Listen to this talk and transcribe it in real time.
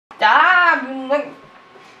Stop!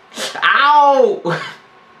 Ow!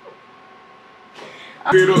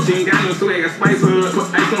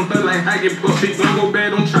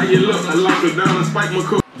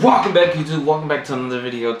 Welcome back, YouTube. Welcome back to another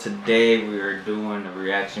video. Today we are doing a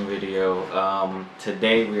reaction video.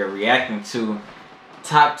 Today we are reacting to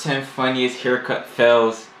top 10 funniest haircut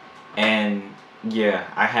fails. And yeah,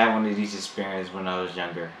 I had one of these experiences when I was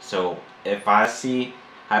younger. So if I see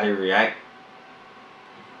how they react,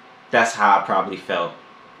 that's how I probably felt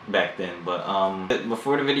back then. But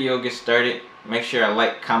before the video gets started, make sure I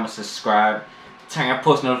like, comment, subscribe, turn your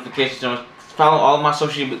post notifications on, follow all of my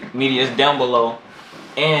social medias down below.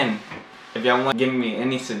 And if y'all want to give me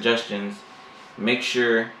any suggestions, make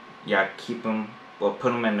sure y'all keep them or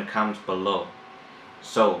put them in the comments below.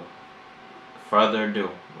 So, further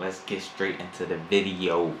ado, let's get straight into the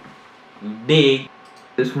video. Dig.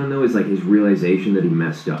 This one though is like his realization that he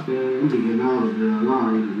messed up. You getting out of there a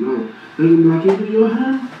lot, you know. They gonna be like, you do your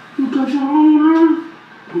hair? You cut your own hair?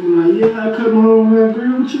 I'm like, yeah, I cut my own hair,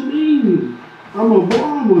 girl. What you mean? I'm a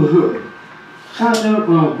barber. I am a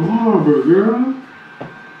barber, girl.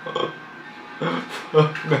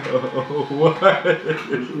 What?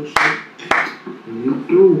 You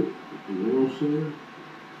do. You know what I'm saying?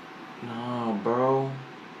 No, bro.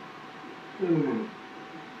 Yeah.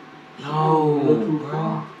 No,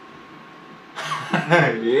 bro.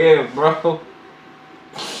 Yeah, bro.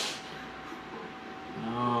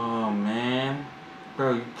 Oh, man. Bro,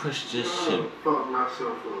 you pushed this shit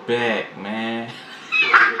back, man.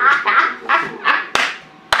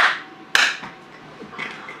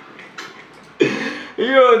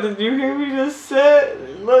 Yo, did you hear me just say?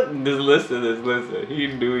 Look, just listen. He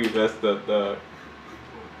knew he messed up, dog.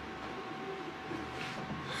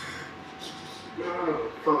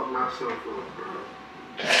 Fuck myself up, bro.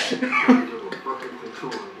 I give a fucking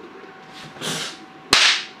control.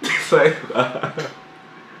 It's like,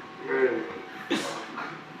 Man.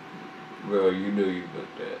 bro, you knew you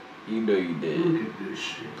looked that. You know you did. Look at this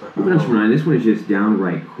shit. Moving on to nine, this one is just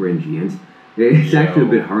downright cringy, and it's actually a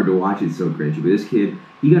bit hard to watch. It's so cringy. But this kid,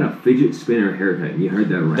 he got a fidget spinner haircut, and you heard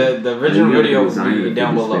that right. The original video will be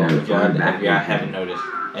down below if y'all haven't noticed.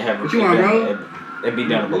 What you want, bro? It'd be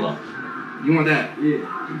down below. You want that? Yeah.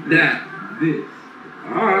 That. This.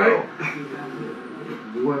 Alright.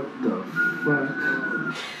 What the fuck?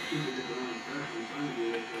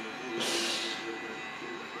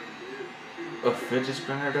 A fidget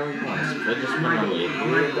spinner though? You want a fidget spinner on your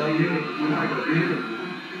head though?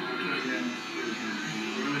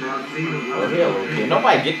 Oh hell, okay.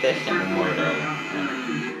 Nobody get that shit no more though.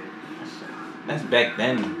 That's back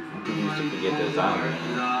then. People used to forget those out.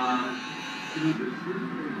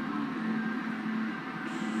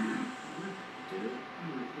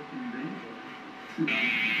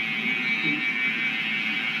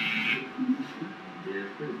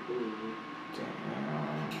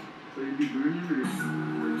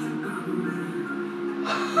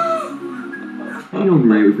 You know,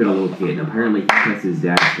 right, we've got a little kid. Apparently, he cuts his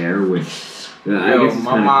dad's hair, which I guess is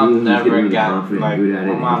kind of cool. He's getting really confident and good at it.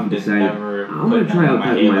 And he decided, I'm going to try out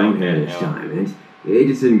cutting my own hair this time. And it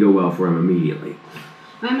just didn't go well for him immediately.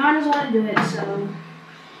 I might as well do it, so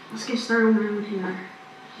let's get started with my own hair.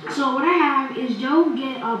 So what I have is Joe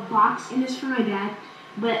get a box, and this for my dad,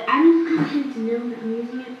 but I don't want him to know that I'm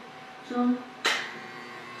using it. So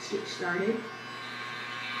let's get started.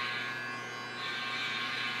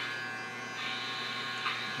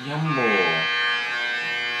 Yumbo.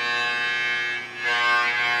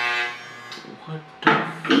 What the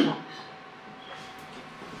fuck?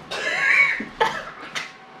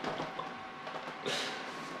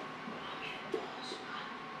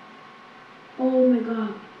 Oh my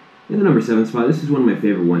god. In the number 7 spot, this is one of my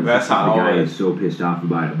favorite ones. That's how the guy is so pissed off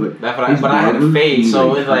about it. But I had to fade,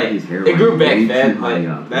 so it's like it grew back fast.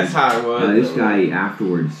 Like, that's how it was. This guy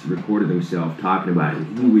afterwards recorded himself talking about it.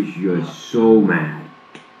 He was just so mad.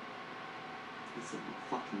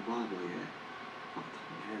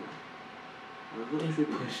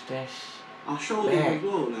 Push that I showed him as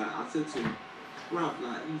well, like, I said to him, bruv,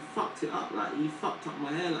 like, you fucked it up, like, you fucked up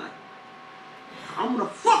my hairline. I'm gonna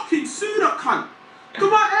fucking sue that cunt. Cause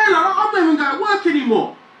my hairline, I'm not even going to work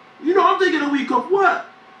anymore. You know, I'm taking a week off work.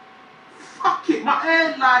 Fuck it, my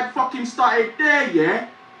hairline fucking started there, yeah?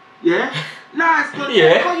 Yeah? Now it's gone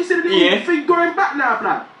there. Can't you see the little thing going back now,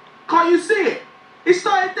 blood? Can't you see it? It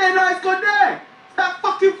started there, now it's gone there. That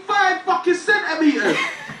fucking 5 fucking centimeters.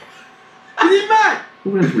 Is he mad?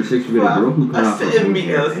 Moving on to 6, we got a girl who cut off her own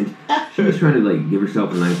hair, and she was trying to like give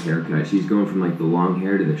herself a nice haircut. She's going from like the long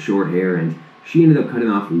hair to the short hair, and she ended up cutting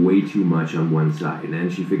off way too much on one side, and then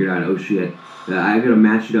she figured out, oh shit, I gotta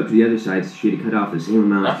match it up to the other side, so she had to cut off the same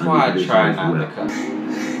amount on the other side as well.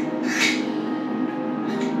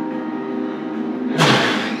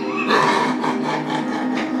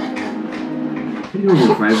 Heading over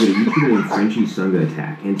to Friday with a YouTuber named Frenchie Sunga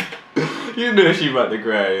Attack, and you know she about to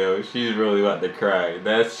cry, yo. She's really about to cry.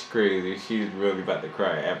 That's crazy. She's really about to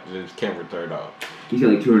cry after this camera turned off. He's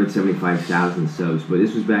got like 275,000 subs, but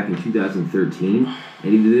this was back in 2013,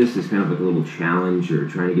 and he did this as kind of like a little challenge or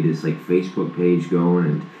trying to get his like Facebook page going,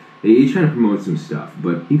 and he's trying to promote some stuff.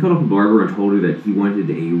 But he called up a barber and told her that he wanted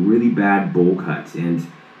a really bad bowl cut and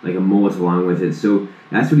like a mullet along with it. So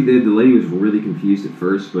that's what he did. The lady was really confused at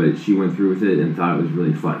first, but she went through with it and thought it was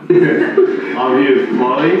really funny. I'm here with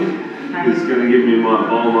Chloe, who's going to give me my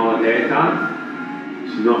bowl mullet haircut.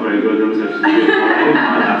 She's not very good, so she's a bit funny,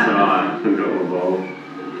 but that's alright. I've got my bowl.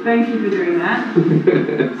 Thank you for doing that.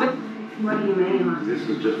 What do you mean? This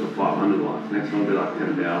was just for 500 likes. Next one will be like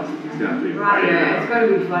 10,000. It's going to have to be right, yeah, it's got to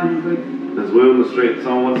be fun and good. There's word on the street,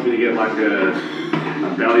 someone wants me to get like a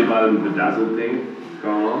belly button bedazzled thing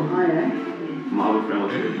going on. Oh, yeah. My other friend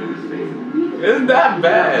wants me to do this thing. It's not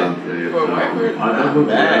bad. For not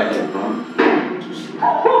bad.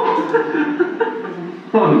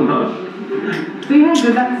 Oh no. See how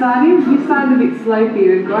good that side is? You started a bit slopey.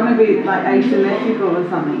 We've gone a bit like asymmetrical or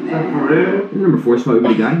something there. For real? In number 4 spot, we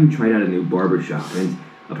got a guy who tried out a new barber shop, and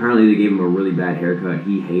apparently they gave him a really bad haircut.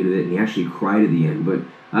 He hated it, and he actually cried at the end, but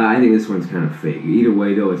I think this one's kind of fake. Either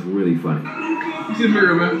way, though, it's really funny. You see the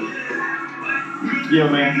mirror, man? Yeah,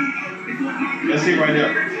 man. That's it right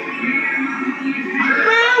there. Man,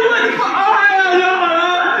 what the fuck? Oh, hell no!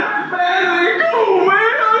 Man, cool,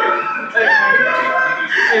 man!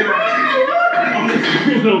 Hey,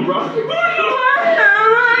 man. No, bro.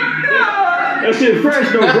 That shit fresh,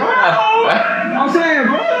 though, bro. I'm saying,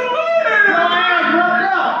 bro.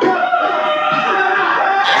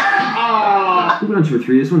 Moving on to number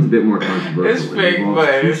 3, this one's a bit more controversial. It's fake,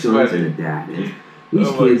 but it's funny. And a dad. And these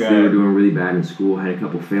kids, they were doing really bad in school, had a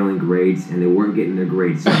couple failing grades, and they weren't getting their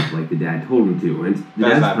grades up like the dad told them to. And the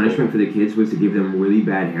dad's punishment for the kids was to give them really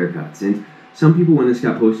bad haircuts. And some people, when this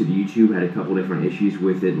got posted to YouTube, had a couple different issues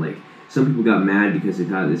with it. Like, some people got mad because they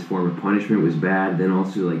thought this form of punishment was bad. Then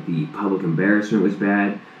also, like, the public embarrassment was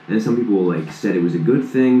bad. And some people, like, said it was a good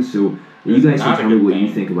thing. So you guys can tell me what you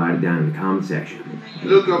think about it down in the comment section.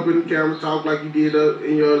 Look up in the camera, talk like you did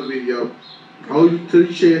in your other video. Hold it to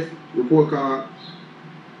the chest, report card.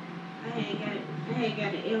 I ain't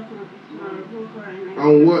got an F on my report card.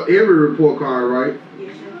 On what? Every report card, right?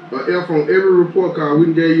 Yes, sir. An F on every report card. We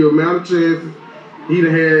gave you amount of chances. He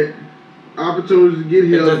done had opportunities to get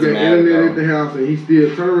help, get internet at the house, and he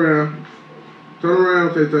still turn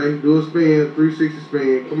around, Tay, do a spin, 360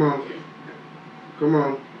 spin. Come on. Come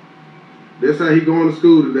on. That's how he going to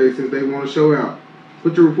school today since they want to show out.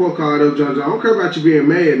 Put your report card up, John. I don't care about you being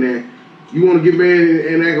mad now. You want to get mad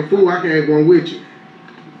and act a fool, I can act one with you.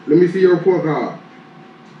 Let me see your report card.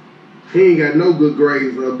 He ain't got no good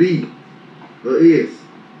grades, a B, a S.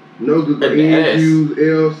 No good grades, N's, U's,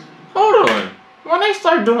 L's. Hold on. When they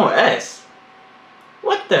start doing S,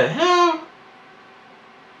 what the hell?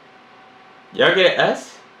 Y'all get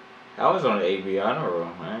S? I was on the AB honor roll,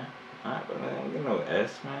 man. I don't get no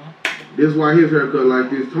S, man. This is why his haircut like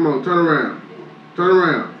this. Come on, turn around. Turn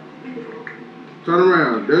around. Turn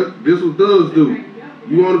around. This what thugs do.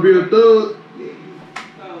 You want to be a thug?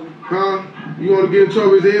 Huh? You want to get in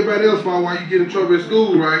trouble as everybody else for while you get in trouble at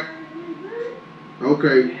school, right?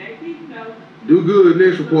 Okay. Do good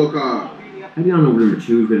next report card. I'd be on over number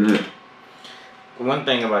 2 for another. One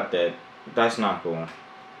thing about that, that's not cool.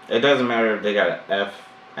 It doesn't matter if they got an F,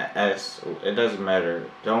 an S, it doesn't matter.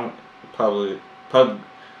 Don't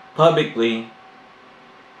publicly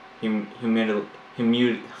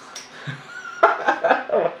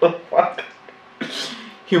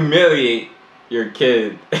humiliate your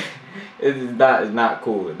kid. It's not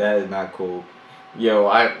cool. That is not cool. Yo,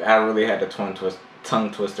 I really had a tongue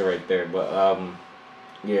twister right there, but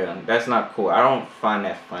yeah, that's not cool. I don't find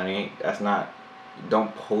that funny. That's not.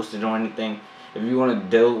 Don't post it or anything. If you want to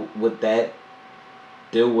deal with that,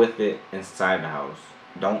 deal with it inside the house.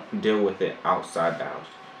 Don't deal with it outside the house.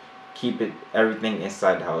 Keep everything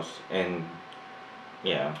inside the house. And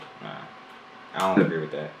yeah, nah, I don't agree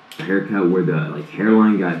with that. A haircut where the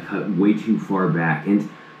hairline got cut way too far back, and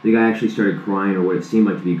the guy actually started crying, or what it seemed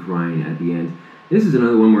like to be crying at the end. This is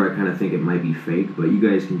another one where I kind of think it might be fake, but you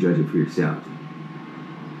guys can judge it for yourselves.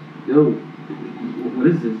 Yo, what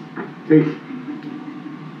is this? Hey.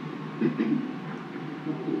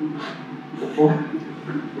 Oh.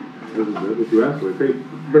 That's what you asked for. Hey.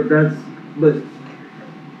 But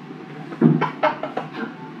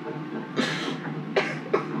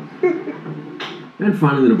And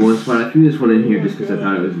finally, the bonus spot, I threw this one in here just because I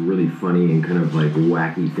thought it was really funny and kind of like a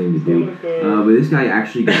wacky thing to do. But this guy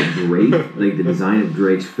actually got Drake, like the design of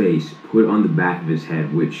Drake's face, put on the back of his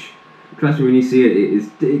head, which, trust me, when you see it,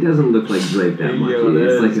 it doesn't look like Drake that much.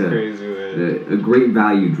 It's like a great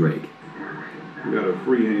value Drake. We got a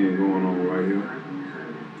free hand going on right here.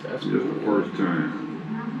 That's just the first time.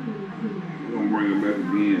 We're gonna bring it back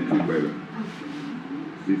again too, baby.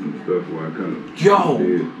 See some stuff where I kind of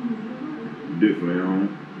did differently on.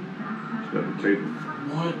 Got the tape.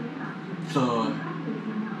 What the?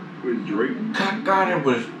 With Drake. Cock-eyed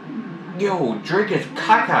was. Yo, Drake is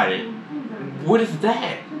cock-eyed. What is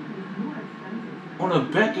that? On the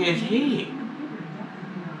back of his head.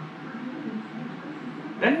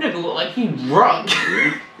 That nigga look like he drunk.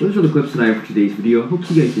 Those are the clips that I have for today's video. Hope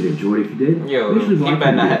you guys did enjoy it. If you did, yo, make sure to like the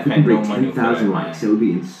video. If we can break 10,000 likes, that would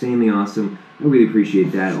be insanely awesome. I really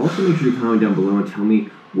appreciate that. Also, make sure to comment down below and tell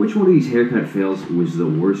me which one of these haircut fails was the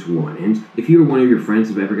worst one. And if you or one of your friends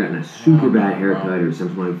have ever gotten a super bad haircut or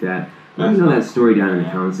something like that, let me know that story down in the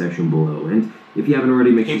comment section below. And if you haven't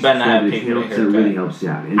already, make sure to subscribe to the channel because that really helps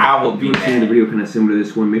out. And if you're seeing the video kind of similar to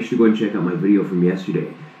this one, make sure to go and check out my video from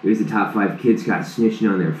yesterday. It was the top 5 kids caught snitching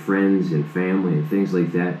on their friends and family and things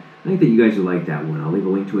like that. I think that you guys will like that one. I'll leave a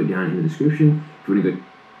link to it down in the description if you want to go.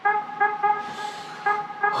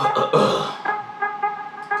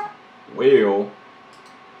 Well,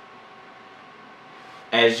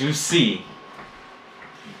 as you see,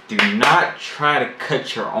 do not try to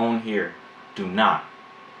cut your own hair. Do not.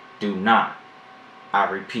 Do not. I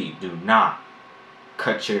repeat, do not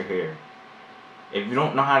cut your hair. If you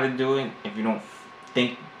don't know how to do it, if you don't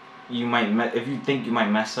think you might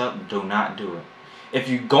mess up, do not do it. If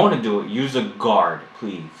you're going to do it, use a guard,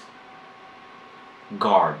 please.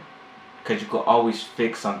 Guard. Because you could always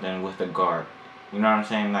fix something with a guard. You know what I'm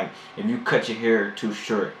saying? Like, if you cut your hair too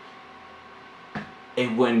short, it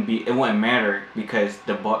wouldn't matter because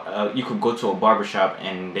you could go to a barbershop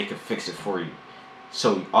and they could fix it for you.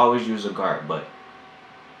 So you always use a guard. But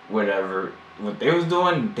whatever what they was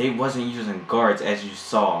doing, they wasn't using guards. As you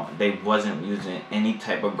saw, they wasn't using any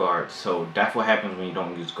type of guards. So that's what happens when you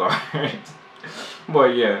don't use guards.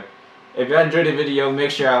 But yeah, if y'all enjoyed the video,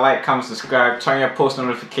 make sure y'all like, comment, subscribe, turn your post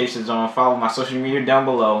notifications on, follow my social media down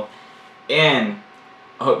below, and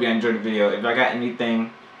I hope y'all enjoyed the video. If y'all got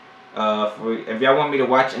anything, if y'all want me to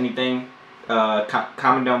watch anything,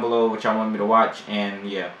 comment down below what y'all want me to watch, and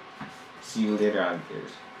yeah, see you later out there.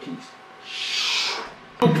 Peace.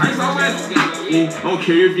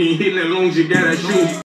 Okay, if you ain't hitting as long as you got that shoe.